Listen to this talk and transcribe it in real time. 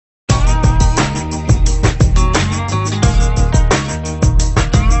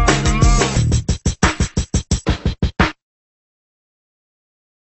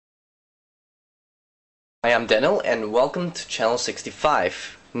Hi, I'm Daniel and welcome to channel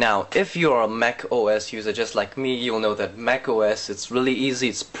 65. Now, if you're a Mac OS user just like me, you'll know that Mac OS, it's really easy,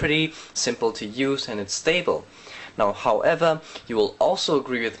 it's pretty simple to use and it's stable. Now, however, you will also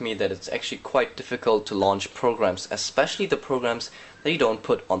agree with me that it's actually quite difficult to launch programs, especially the programs that you don't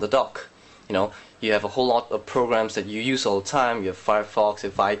put on the dock. You have a whole lot of programs that you use all the time. You have Firefox,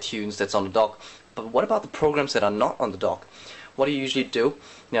 you have iTunes that's on the dock. But what about the programs that are not on the dock? What do you usually do?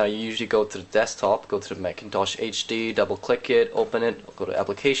 Now, you usually go to the desktop, go to the Macintosh HD, double click it, open it, go to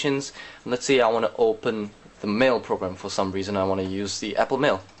applications, and let's say I want to open the Mail program for some reason. I want to use the Apple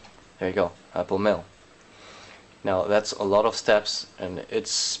Mail. There you go, Apple Mail. Now, that's a lot of steps and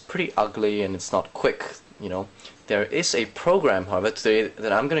it's pretty ugly and it's not quick. There is a program, however, today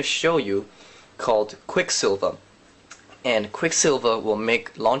that I'm going to show you called Quicksilver. And Quicksilver will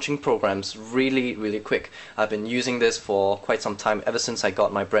make launching programs really quick. I've been using this for quite some time, ever since I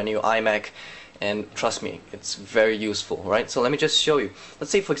got my brand new iMac, and trust me, it's very useful, right? So let me just show you.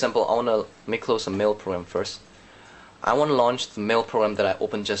 Let's say, for example, I want to close a mail program first. I want to launch the mail program that I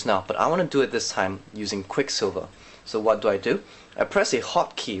opened just now, but I want to do it this time using Quicksilver. So what do? I press a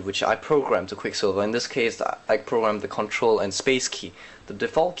hotkey, which I program to Quicksilver. In this case, I programmed the Control and Space key. The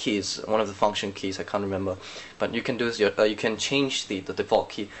default key is one of the function keys, I can't remember. But you can do you can change the default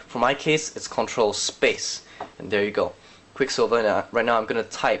key. For my case, it's Control Space, and there you go. Quicksilver. And right now, I'm gonna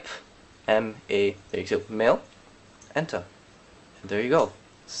type mail, enter, and there you go.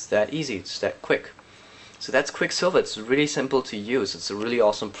 It's that easy. It's that quick. So that's Quicksilver. It's really simple to use. It's a really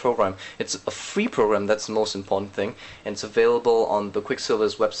awesome program. It's a free program, that's the most important thing, and it's available on the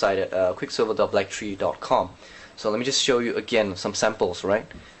Quicksilver's website at quicksilver.blacktree.com. So let me just show you again some samples, right?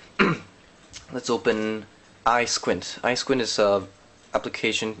 Let's open iSquint. iSquint is an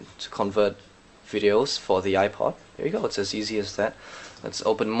application to convert videos for the iPod. There you go. It's as easy as that. Let's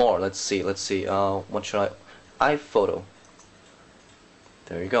open more. Let's see. What should iPhoto.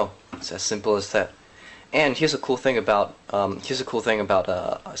 There you go. It's as simple as that. And here's a cool thing about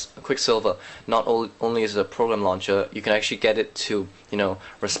Quicksilver. Not only is it a program launcher, you can actually get it to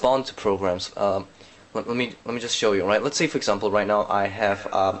respond to programs. Let me just show you. Right. Let's say, for example, right now I have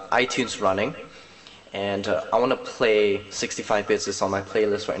iTunes running, and I want to play 65 bits. It's on my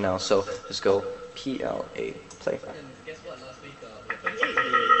playlist right now. So let's go PLA play.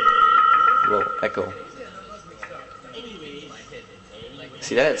 Whoa, echo.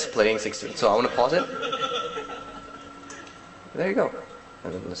 See that? It's playing 60. So I want to pause it. There you go.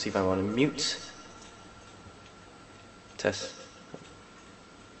 And then let's see if I want to mute. Test.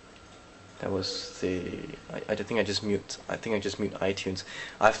 That was the. I think I just mute. I think I just mute iTunes.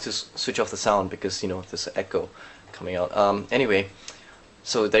 I have to switch off the sound because there's an echo coming out. Anyway,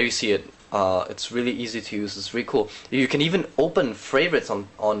 so there you see it. It's really easy to use. It's really cool. You can even open favorites on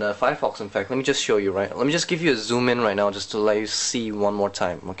Firefox. In fact, let me just show you. Right. Let me just give you a zoom in right now, just to let you see one more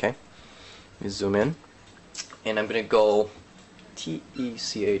time. Okay. Let me zoom in, and I'm gonna go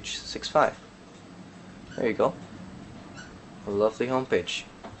TECH65. There you go. A lovely homepage.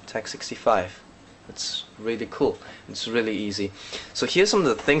 Tech 65. It's really cool. It's really easy. So here's some of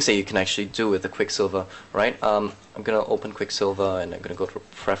the things that you can actually do with the Quicksilver, right? I'm gonna open Quicksilver and I'm gonna go to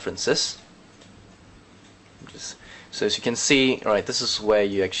Preferences. So as you can see, right, this is where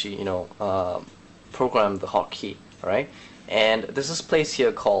you actually program the hotkey, right? And there's this place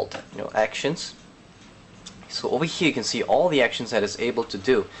here called Actions. So over here you can see all the actions that it's able to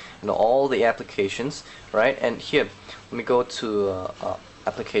do, all the applications, right? And here, let me go to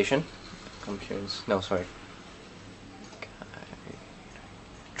application, computers. No, sorry.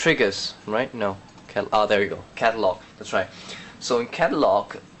 Triggers, right? No. There you go. Catalog. That's right. So in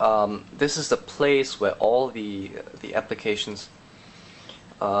catalog, this is the place where all the applications,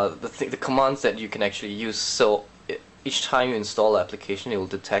 the commands that you can actually use. So each time you install an application, it will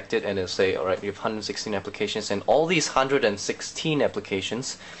detect it and it'll say, alright, you have 116 applications, and all these 116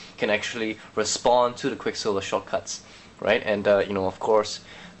 applications can actually respond to the Quicksilver shortcuts, right? And of course,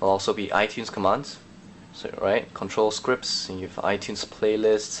 there'll also be iTunes commands, so right, control scripts, and you have iTunes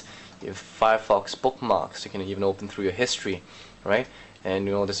playlists, you have Firefox bookmarks. You can even open through your history, right? And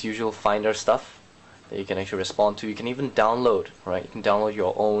this usual Finder stuff that you can actually respond to. You can even download, right? You can download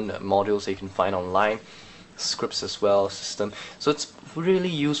your own modules that you can find online. Scripts as well, system. So it's really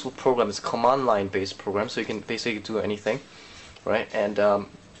useful program. It's a command line based program, so you can basically do anything, right? And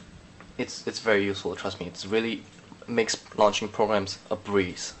it's very useful. Trust me, it's really makes launching programs a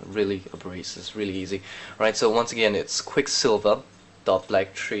breeze. Really a breeze. It's really easy, right? So once again, it's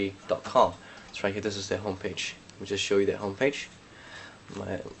quicksilver.blacktree.com. It's right here. This is their homepage. Let me just show you their homepage.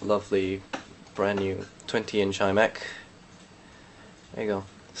 My lovely brand new 20-inch iMac. There you go.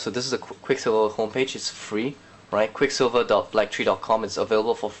 So this is a Quicksilver homepage. It's free, right? Quicksilver.blacktree.com. It's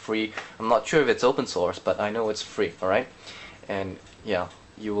available for free. I'm not sure if it's open source, but I know it's free. All right, and yeah,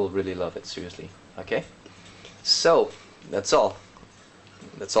 you will really love it. Seriously. Okay. So that's all.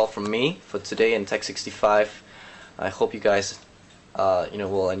 That's all from me for today in Tech 65. I hope you guys,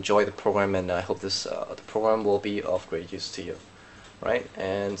 will enjoy the program, and I hope this the program will be of great use to you. Right?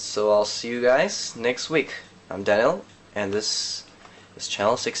 And so I'll see you guys next week. I'm Daniel, and this is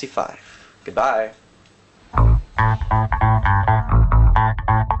Channel 65. Goodbye.